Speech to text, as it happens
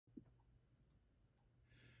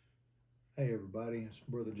Hey everybody, it's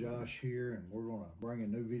Brother Josh here, and we're going to bring a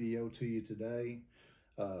new video to you today.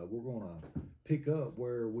 We're going to pick up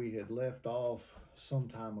where we had left off some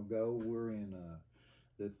time ago. We're in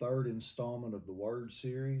the third installment of the Word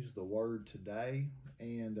series, The Word Today,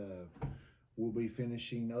 and we'll be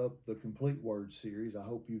finishing up the complete Word series. I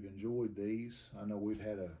hope you've enjoyed these. I know we've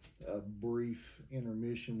had a brief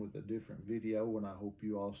intermission with a different video, and I hope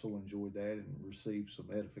you also enjoyed that and received some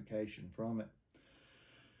edification from it.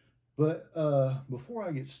 But before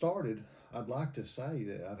I get started, I'd like to say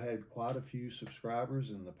that I've had quite a few subscribers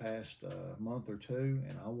in the past month or two,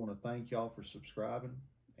 and I want to thank y'all for subscribing.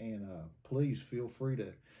 And please feel free to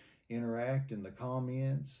interact in the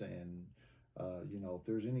comments, and if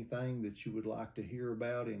there's anything that you would like to hear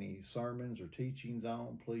about, any sermons or teachings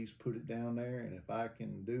on, please put it down there. And if I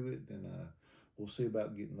can do it, then we'll see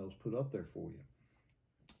about getting those put up there for you.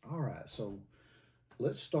 All right, so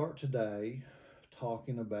let's start today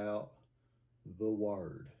talking about the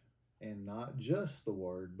Word, and not just the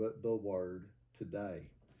Word, but the Word today.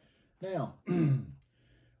 Now,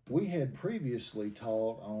 we had previously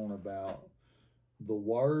taught on about the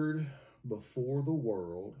Word before the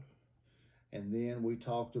world, and then we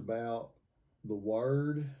talked about the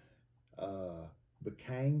Word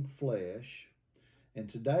became flesh, and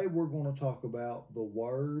today we're going to talk about the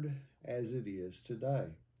Word as it is today.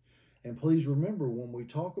 And please remember, when we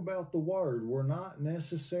talk about the Word, we're not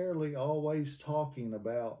necessarily always talking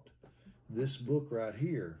about this book right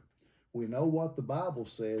here. We know what the Bible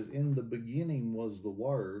says. In the beginning was the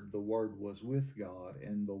Word was with God,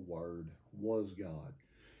 and the Word was God.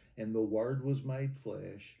 And the Word was made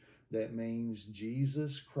flesh. That means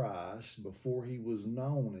Jesus Christ, before he was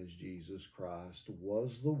known as Jesus Christ,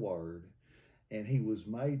 was the Word. And he was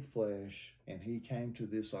made flesh, and he came to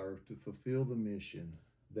this earth to fulfill the mission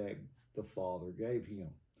that the Father gave him.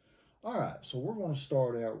 All right, so we're going to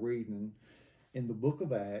start out reading in the book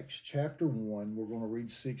of Acts, chapter 1. We're going to read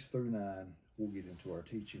 6 through 9. We'll get into our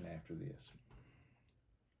teaching after this.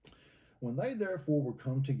 When they therefore were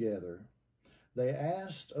come together, they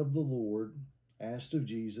asked of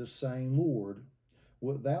Jesus, saying, Lord,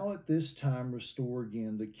 wilt thou at this time restore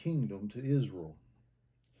again the kingdom to Israel?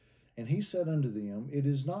 And he said unto them, It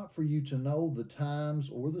is not for you to know the times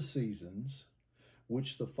or the seasons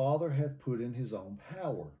which the Father hath put in his own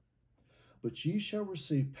power. But ye shall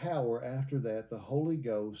receive power after that the Holy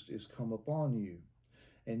Ghost is come upon you.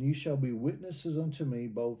 And ye shall be witnesses unto me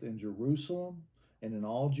both in Jerusalem and in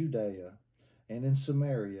all Judea and in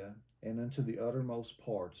Samaria and unto the uttermost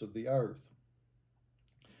parts of the earth.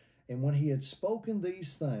 And when he had spoken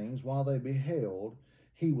these things, while they beheld,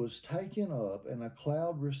 he was taken up, and a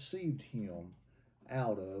cloud received him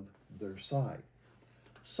out of their sight.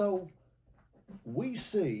 So we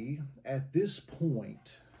see at this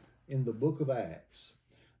point in the book of Acts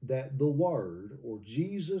that the Word, or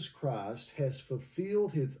Jesus Christ, has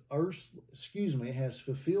fulfilled his earthly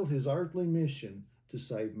mission to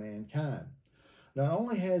save mankind. Not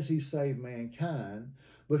only has he saved mankind,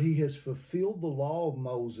 but he has fulfilled the law of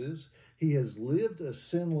Moses. He has lived a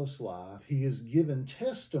sinless life. He has given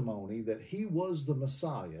testimony that he was the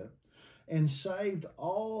Messiah, and saved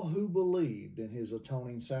all who believed in his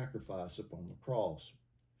atoning sacrifice upon the cross.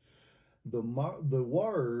 The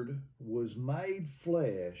Word was made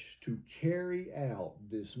flesh to carry out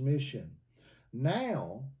this mission.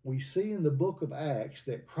 Now we see in the book of Acts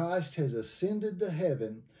that Christ has ascended to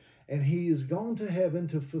heaven, and he is gone to heaven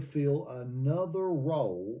to fulfill another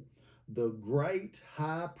role, the great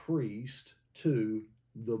high priest to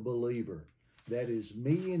the believer. That is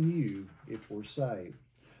me and you if we're saved.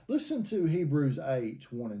 Listen to Hebrews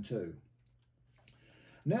 8, 1 and 2.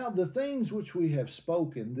 Now the things which we have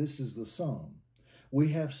spoken, this is the sum.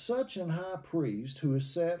 We have such an high priest who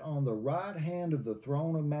is set on the right hand of the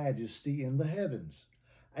throne of majesty in the heavens,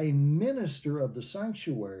 a minister of the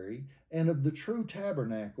sanctuary and of the true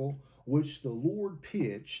tabernacle, which the Lord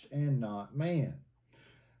pitched and not man.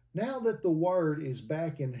 Now that the Word is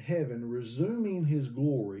back in heaven, resuming his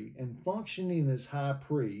glory and functioning as high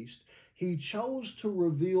priest, he chose to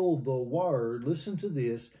reveal the Word, listen to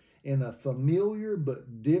this, in a familiar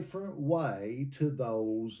but different way to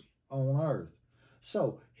those on earth.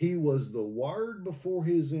 So he was the Word before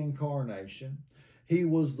his incarnation. He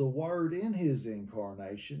was the Word in his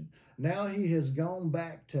incarnation. Now he has gone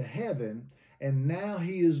back to heaven, and now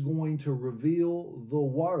he is going to reveal the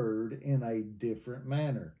Word in a different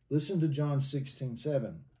manner. Listen to John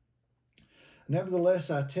 16:7.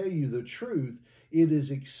 Nevertheless, I tell you the truth, it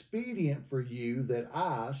is expedient for you that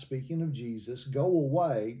I, speaking of Jesus, go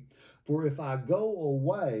away. For if I go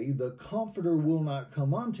away, the Comforter will not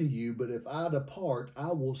come unto you, but if I depart,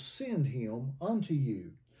 I will send him unto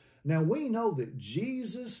you. Now we know that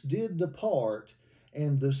Jesus did depart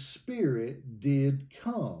and the Spirit did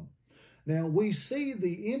come. Now we see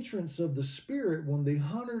the entrance of the Spirit when the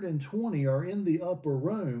 120 are in the upper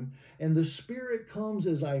room, and the Spirit comes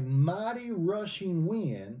as a mighty rushing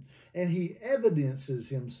wind, and he evidences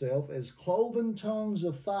himself as cloven tongues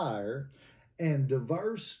of fire and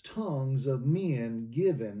diverse tongues of men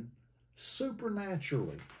given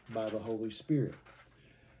supernaturally by the Holy Spirit.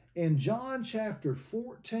 In John chapter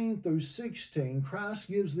 14 through 16,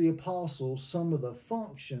 Christ gives the apostles some of the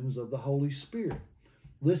functions of the Holy Spirit.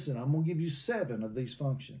 Listen, I'm going to give you 7 of these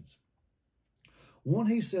functions. 1,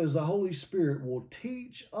 he says the Holy Spirit will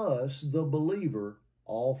teach us, the believer,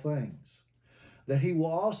 all things. That he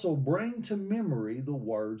will also bring to memory the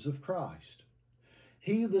words of Christ.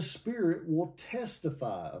 He, the Spirit, will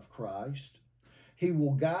testify of Christ. He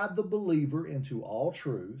will guide the believer into all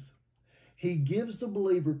truth. He gives the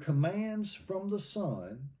believer commands from the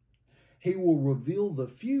Son. He will reveal the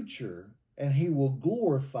future, and he will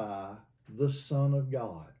glorify the Son of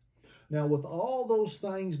God. Now, with all those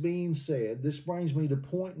things being said, this brings me to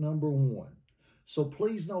point number 1. So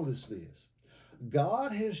please notice this.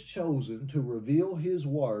 God has chosen to reveal his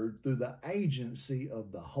word through the agency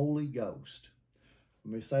of the Holy Ghost.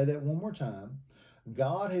 Let me say that one more time.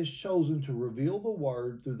 God has chosen to reveal the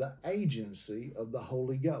word through the agency of the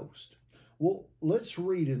Holy Ghost. Well, let's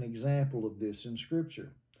read an example of this in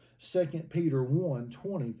Scripture. 2 Peter 1,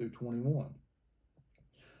 20 through 21.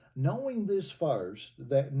 Knowing this first,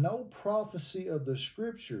 that no prophecy of the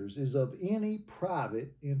Scriptures is of any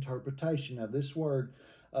private interpretation. Now, this word,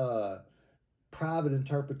 private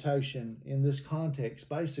interpretation, in this context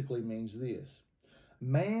basically means this.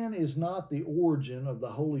 Man is not the origin of the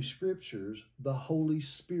Holy Scriptures, the Holy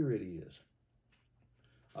Spirit is.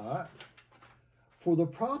 All right. For the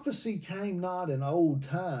prophecy came not in old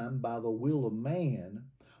time by the will of man,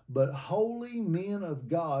 but holy men of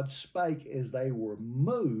God spake as they were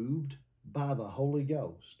moved by the Holy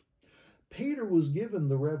Ghost. Peter was given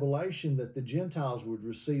the revelation that the Gentiles would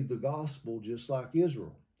receive the gospel just like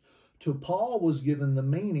Israel. To Paul was given the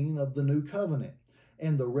meaning of the new covenant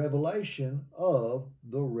and the revelation of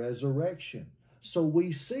the resurrection. So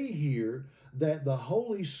we see here that the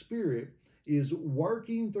Holy Spirit is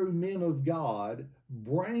working through men of God,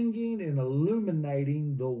 bringing and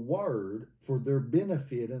illuminating the Word for their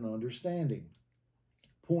benefit and understanding.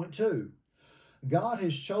 Point 2, God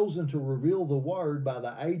has chosen to reveal the Word by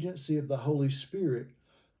the agency of the Holy Spirit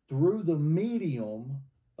through the medium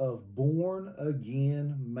of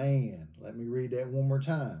born-again man. Let me read that one more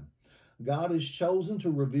time. God has chosen to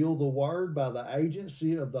reveal the Word by the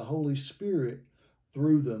agency of the Holy Spirit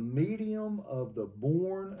through the medium of the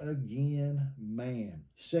born-again man.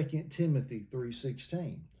 2 Timothy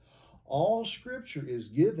 3:16. All Scripture is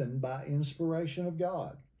given by inspiration of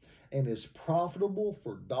God and is profitable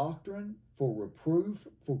for doctrine, for reproof,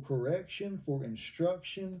 for correction, for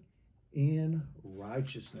instruction in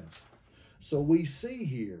righteousness. So we see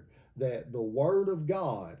here that the Word of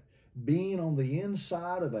God being on the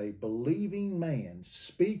inside of a believing man,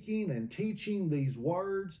 speaking and teaching these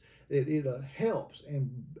words, it helps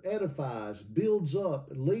and edifies, builds up,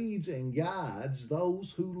 leads and guides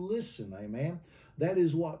those who listen. Amen. That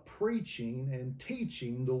is what preaching and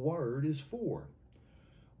teaching the word is for.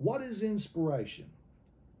 What is inspiration?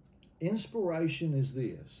 Inspiration is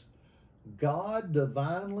this. God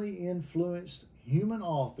divinely influenced human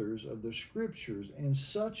authors of the Scriptures in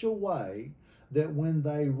such a way that when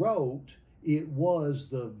they wrote, it was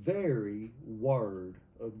the very Word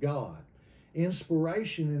of God.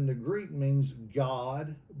 Inspiration in the Greek means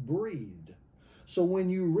God breathed. So when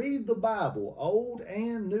you read the Bible, Old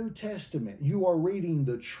and New Testament, you are reading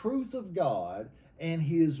the truth of God and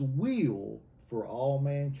His will for all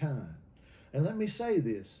mankind. And let me say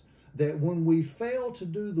this, that when we fail to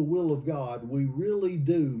do the will of God, we really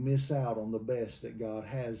do miss out on the best that God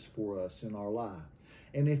has for us in our life.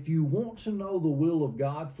 And if you want to know the will of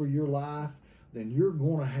God for your life, then you're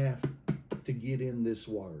going to have to get in this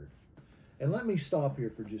word. And let me stop here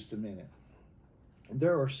for just a minute.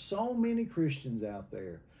 There are so many Christians out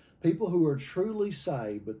there, people who are truly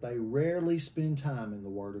saved, but they rarely spend time in the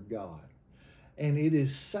Word of God. And it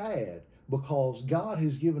is sad because God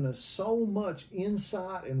has given us so much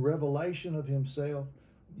insight and revelation of Himself,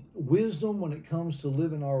 wisdom when it comes to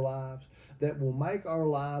living our lives, that will make our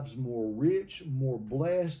lives more rich, more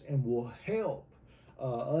blessed, and will help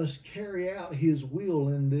us carry out His will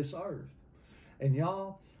in this earth. And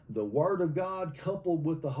y'all, the Word of God coupled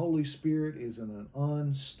with the Holy Spirit is an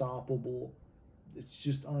unstoppable, it's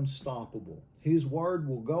just unstoppable. His Word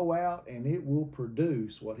will go out and it will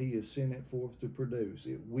produce what He has sent it forth to produce.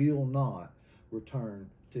 It will not return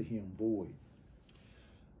to him void.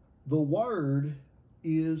 The Word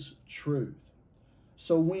is truth.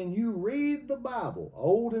 So when you read the Bible,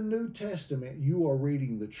 Old and New Testament, you are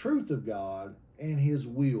reading the truth of God and his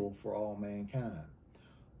will for all mankind.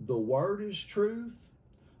 The Word is truth.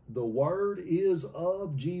 The Word is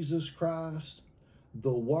of Jesus Christ. The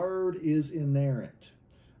Word is inerrant.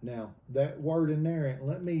 Now, that word inerrant,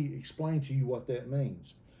 let me explain to you what that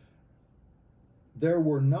means. There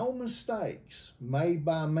were no mistakes made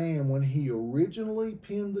by man when he originally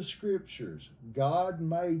penned the scriptures. God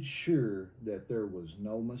made sure that there was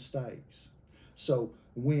no mistakes. So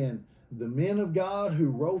when the men of God who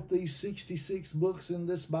wrote these 66 books in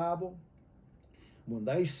this Bible, when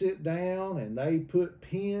they sit down and they put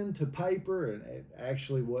pen to paper, and it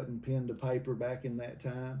actually wasn't pen to paper back in that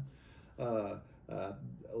time, a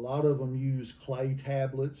lot of them use clay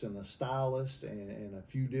tablets and a stylus and a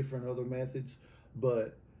few different other methods.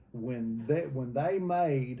 But when they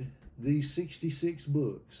made these 66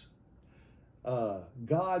 books,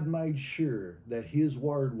 God made sure that his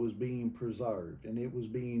word was being preserved, and it was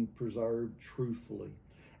being preserved truthfully.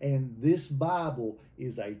 And this Bible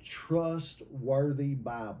is a trustworthy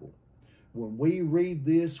Bible. When we read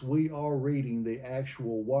this, we are reading the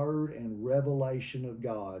actual word and revelation of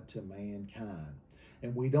God to mankind.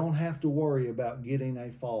 And we don't have to worry about getting a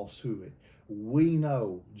falsehood. We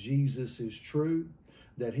know Jesus is true,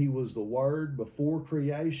 that he was the Word before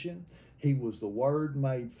creation. He was the Word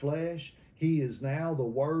made flesh. He is now the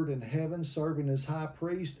Word in heaven serving as high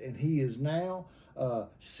priest, and he is now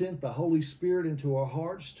sent the Holy Spirit into our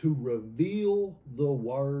hearts to reveal the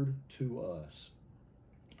Word to us.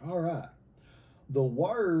 All right. The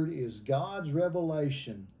Word is God's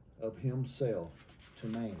revelation of himself to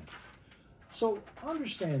man. So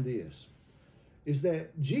understand this, is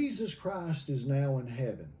that Jesus Christ is now in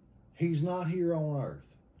heaven. He's not here on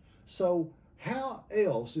earth. So how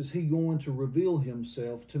else is he going to reveal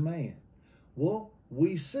himself to man? Well,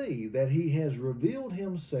 we see that he has revealed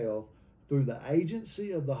himself through the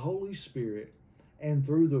agency of the Holy Spirit and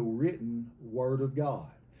through the written Word of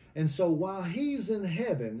God. And so while he's in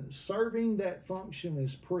heaven serving that function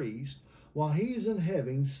as priest, while he's in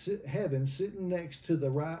heaven sitting next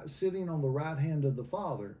to sitting on the right hand of the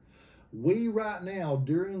Father, we right now,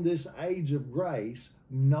 during this age of grace,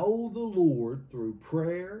 know the Lord through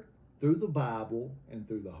prayer, through the Bible, and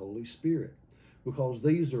through the Holy Spirit. Because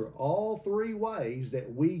these are all three ways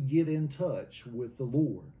that we get in touch with the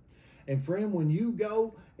Lord. And friend, when you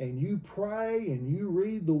go and you pray and you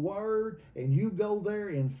read the Word and you go there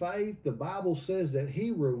in faith, the Bible says that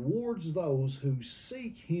he rewards those who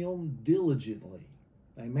seek him diligently.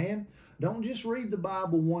 Amen? Don't just read the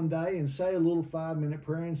Bible one day and say a little 5-minute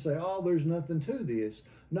prayer and say, oh, there's nothing to this.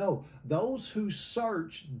 No, those who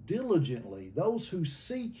search diligently, those who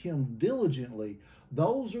seek him diligently,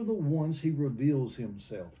 those are the ones he reveals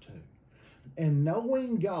himself to. And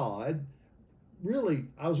knowing God, really,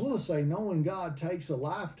 I was going to say knowing God takes a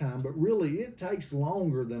lifetime, but really it takes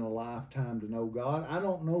longer than a lifetime to know God. I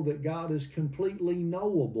don't know that God is completely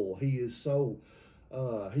knowable. He is so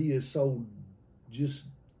just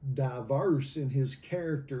diverse in his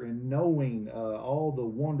character and knowing all the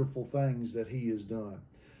wonderful things that he has done.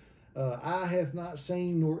 Eye hath not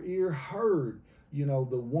seen nor ear heard, the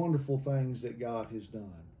wonderful things that God has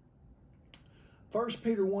done. 1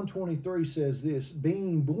 Peter 1:23 says this,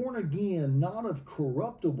 being born again, not of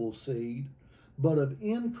corruptible seed, but of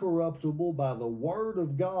incorruptible by the word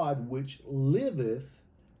of God, which liveth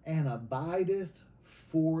and abideth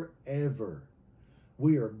forever.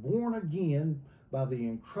 We are born again by the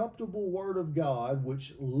incorruptible word of God,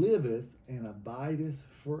 which liveth and abideth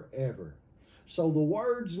forever. So the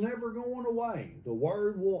word's never going away. The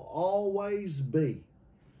word will always be.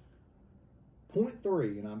 Point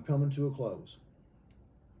 3, and I'm coming to a close.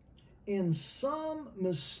 In some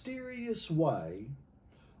mysterious way,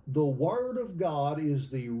 the Word of God is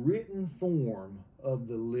the written form of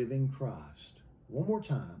the living Christ. One more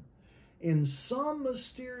time. In some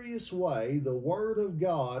mysterious way, the Word of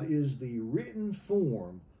God is the written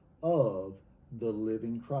form of the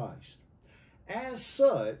living Christ. As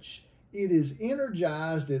such, it is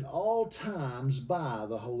energized at all times by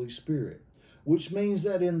the Holy Spirit, which means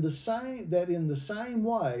that in the same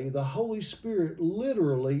way, the Holy Spirit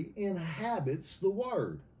literally inhabits the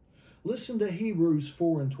Word. Listen to Hebrews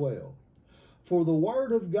 4:12. For the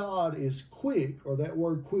Word of God is quick, or that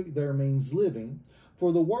word quick there means living.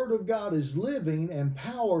 For the Word of God is living and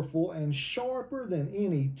powerful and sharper than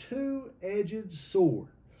any two-edged sword.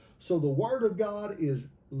 So the Word of God is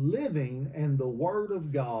living and the Word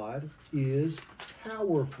of God is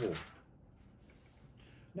powerful.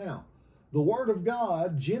 Now, The Word of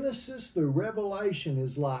God, Genesis through Revelation,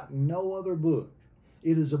 is like no other book.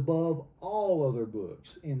 It is above all other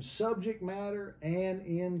books in subject matter and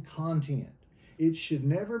in content. It should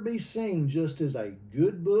never be seen just as a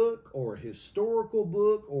good book or a historical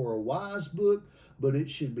book or a wise book, but it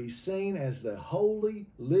should be seen as the holy,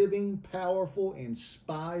 living, powerful,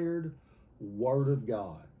 inspired Word of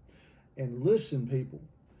God. And listen, people,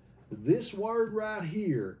 this word right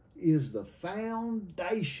here is the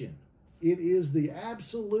foundation. It is the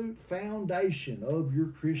absolute foundation of your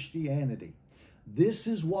Christianity. This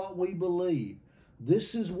is what we believe.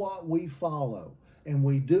 This is what we follow. And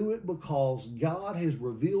we do it because God has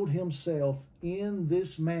revealed himself in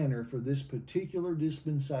this manner for this particular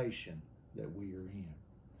dispensation that we are in.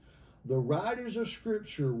 The writers of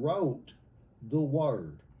Scripture wrote the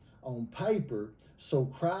Word on paper so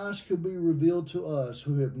Christ could be revealed to us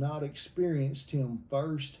who have not experienced him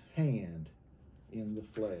firsthand in the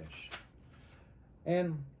flesh.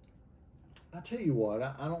 And I tell you what,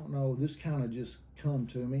 I don't know, this kind of just come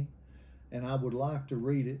to me, and I would like to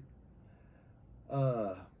read it.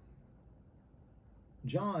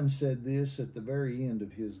 John said this at the very end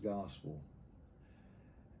of his gospel.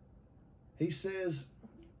 He says,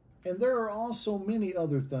 "And there are also many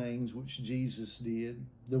other things which Jesus did,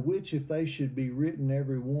 the which if they should be written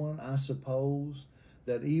every one, I suppose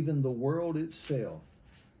that even the world itself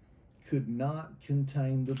could not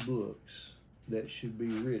contain the books that should be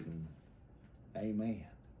written." Amen.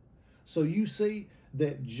 So you see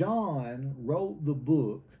that John wrote the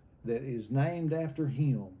book that is named after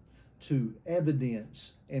him to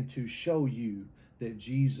evidence and to show you that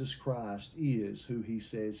Jesus Christ is who he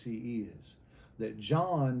says he is. That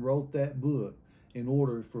John wrote that book in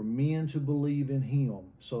order for men to believe in him,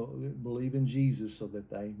 so believe in Jesus so that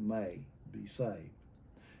they may be saved.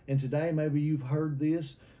 And today maybe you've heard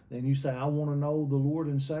this and you say, I want to know the Lord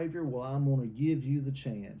and Savior. Well, I'm going to give you the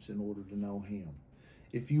chance in order to know him.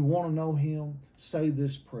 If you want to know him, say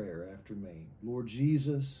this prayer after me. Lord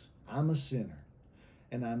Jesus, I'm a sinner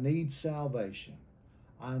and I need salvation.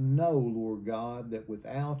 I know, Lord God, that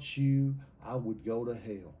without you, I would go to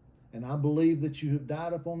hell. And I believe that you have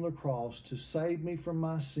died upon the cross to save me from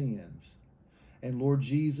my sins. And Lord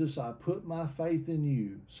Jesus, I put my faith in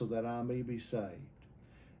you so that I may be saved.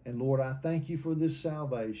 And Lord, I thank you for this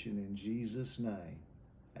salvation in Jesus' name.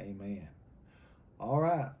 Amen. All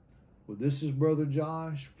right. Well, this is Brother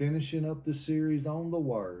Josh finishing up the series on the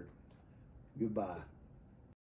Word. Goodbye.